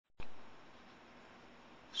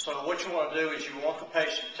So what you want to do is you want the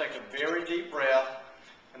patient to take a very deep breath,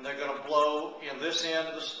 and they're going to blow in this end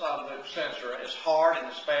of the sensor as hard and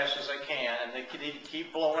as fast as they can, and they can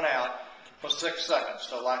keep blowing out for 6 seconds,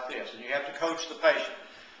 so like this. And you have to coach the patient.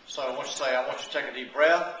 So I want you to say, I want you to take a deep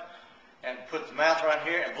breath and put the mouth right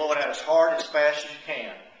here and blow it out as hard, as fast as you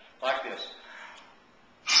can, like this.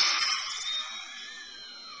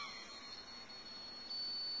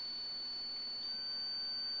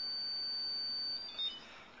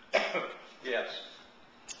 Yes.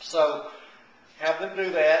 So have them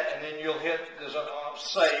do that, and then you'll hit, there's a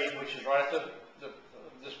save, which is right at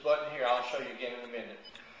this button here. I'll show you again in a minute.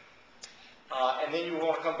 And then you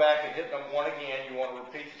want to come back and hit number 1 again. You want to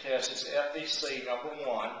repeat the test. It's FDC number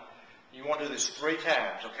 1. You want to do this 3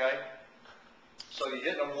 times, okay? So you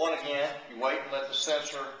hit number 1 again. You wait and let the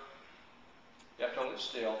sensor, you have to hold it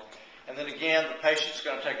still. And then again, the patient's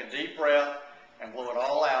going to take a deep breath and blow it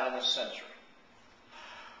all out in the sensor.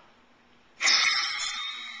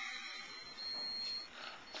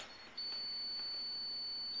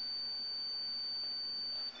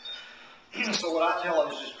 So what I tell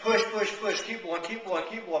them is just push, push, push, keep blowing, keep blowing,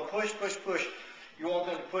 keep blowing, push, push, push. You want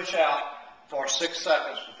them to push out for 6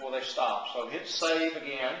 seconds before they stop. So hit save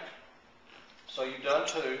again. So you've done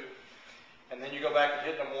 2. And then you go back and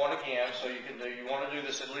hit number 1 again. So you want to do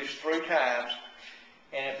this at least 3 times.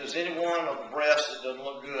 And if there's any one of the breaths that doesn't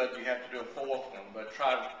look good, you have to do a 4th one. But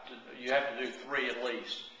you have to do 3 at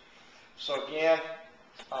least. So again,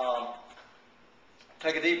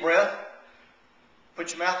 take a deep breath.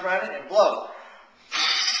 Put your mouth around it and blow.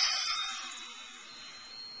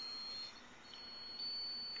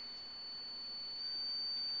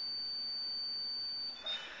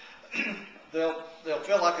 They'll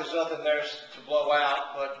feel like there's nothing there to blow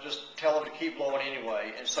out, but just tell them to keep blowing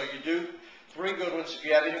anyway. And so you do 3 good ones. If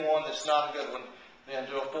you have any one that's not a good one, then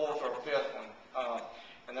do a 4th or a 5th one.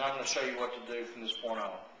 And then I'm going to show you what to do from this point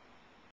on.